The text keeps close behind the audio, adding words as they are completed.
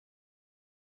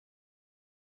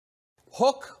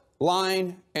hook,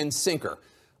 line, and sinker.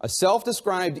 A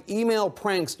self-described email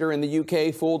prankster in the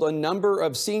UK fooled a number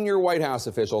of senior White House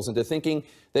officials into thinking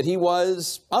that he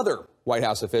was other White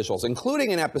House officials,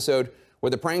 including an episode where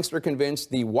the prankster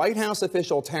convinced the White House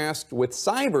official tasked with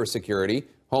cybersecurity,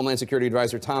 Homeland Security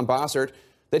Advisor Tom Bossert,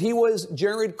 that he was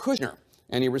Jared Kushner,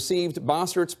 and he received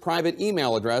Bossert's private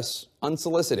email address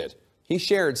unsolicited. He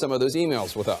shared some of those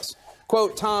emails with us.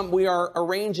 Quote, Tom, we are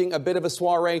arranging a bit of a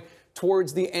soiree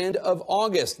towards the end of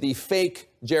August, the fake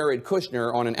Jared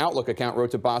Kushner on an Outlook account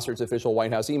wrote to Bossert's official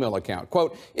White House email account.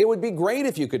 Quote, it would be great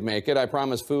if you could make it. I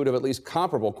promise food of at least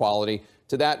comparable quality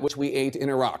to that which we ate in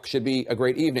Iraq. Should be a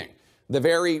great evening. The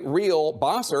very real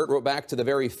Bossert wrote back to the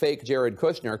very fake Jared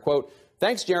Kushner, quote,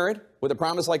 thanks, Jared. With a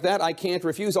promise like that, I can't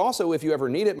refuse. Also, if you ever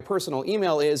need it, my personal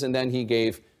email is, and then he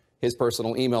gave his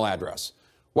personal email address.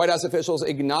 White House officials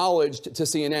acknowledged to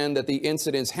CNN that the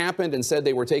incidents happened and said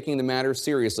they were taking the matter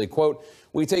seriously. Quote,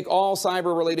 we take all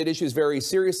cyber-related issues very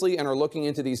seriously and are looking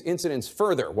into these incidents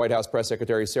further, White House Press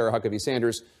Secretary Sarah Huckabee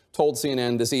Sanders told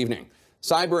CNN this evening.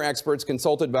 Cyber experts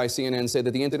consulted by CNN say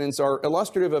that the incidents are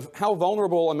illustrative of how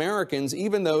vulnerable Americans,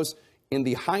 even those in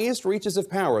the highest reaches of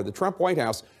power, the Trump White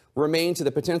House, remain to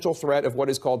the potential threat of what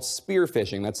is called spear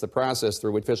phishing. That's the process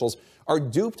through which officials are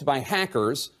duped by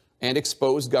hackers and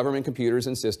expose government computers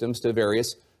and systems to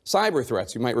various cyber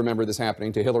threats. You might remember this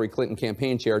happening to Hillary Clinton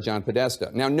campaign chair John Podesta.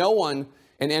 Now, no one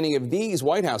in any of these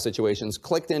White House situations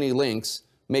clicked any links,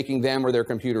 making them or their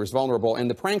computers vulnerable, and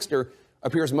the prankster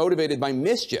appears motivated by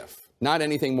mischief, not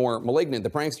anything more malignant. The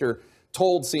prankster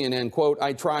told CNN, quote,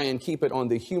 I try and keep it on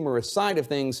the humorous side of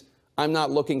things. I'm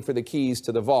not looking for the keys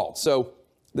to the vault. So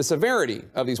the severity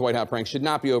of these White House pranks should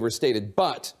not be overstated,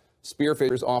 but spear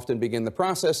phishers often begin the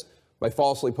process by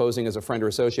falsely posing as a friend or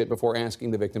associate before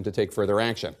asking the victim to take further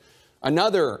action.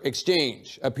 Another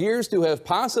exchange appears to have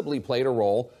possibly played a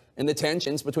role in the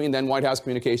tensions between then White House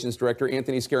Communications Director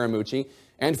Anthony Scaramucci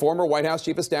and former White House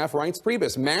Chief of Staff Reince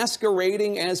Priebus.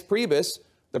 Masquerading as Priebus,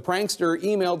 the prankster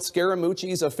emailed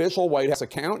Scaramucci's official White House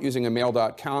account using a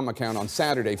mail.com account on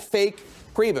Saturday. Fake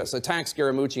Priebus attacked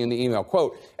Scaramucci in the email.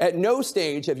 Quote, at no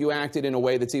stage have you acted in a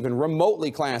way that's even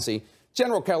remotely classy.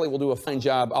 General Kelly will do a fine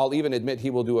job. I'll even admit he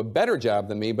will do a better job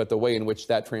than me, but the way in which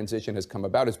that transition has come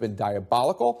about has been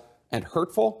diabolical and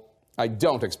hurtful. I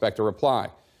don't expect a reply.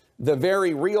 The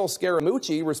very real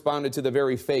Scaramucci responded to the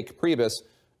very fake Priebus.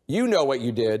 You know what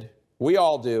you did. We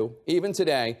all do, even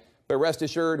today, but rest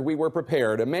assured we were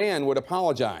prepared. A man would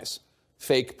apologize.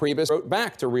 Fake Priebus wrote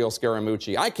back to real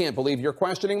Scaramucci. I can't believe you're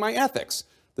questioning my ethics.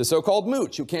 The so-called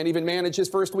mooch who can't even manage his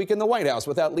first week in the White House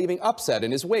without leaving upset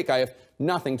in his wake. I have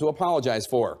nothing to apologize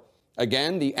for.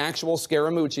 Again, the actual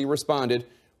Scaramucci responded,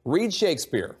 read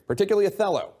Shakespeare, particularly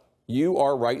Othello. You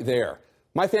are right there.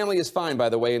 My family is fine, by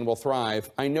the way, and will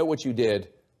thrive. I know what you did.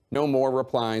 No more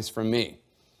replies from me.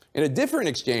 In a different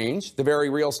exchange, the very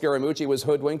real Scaramucci was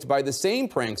hoodwinked by the same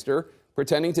prankster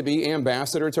pretending to be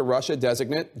ambassador to Russia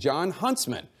designate John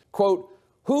Huntsman. Quote,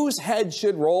 whose head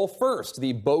should roll first?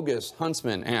 The bogus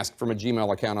Huntsman asked from a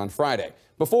Gmail account on Friday,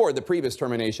 before the previous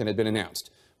termination had been announced.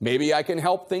 Maybe I can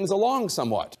help things along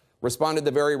somewhat, responded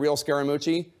the very real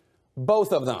Scaramucci.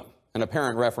 Both of them, an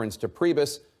apparent reference to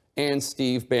Priebus and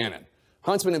Steve Bannon.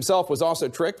 Huntsman himself was also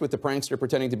tricked with the prankster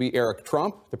pretending to be Eric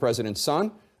Trump, the president's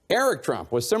son. Eric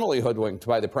Trump was similarly hoodwinked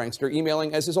by the prankster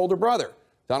emailing as his older brother,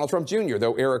 Donald Trump Jr.,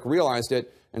 though Eric realized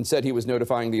it and said he was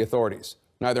notifying the authorities.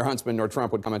 Neither Huntsman nor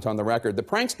Trump would comment on the record. The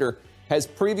prankster has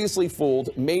previously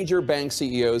fooled major bank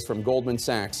CEOs from Goldman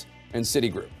Sachs and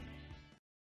Citigroup.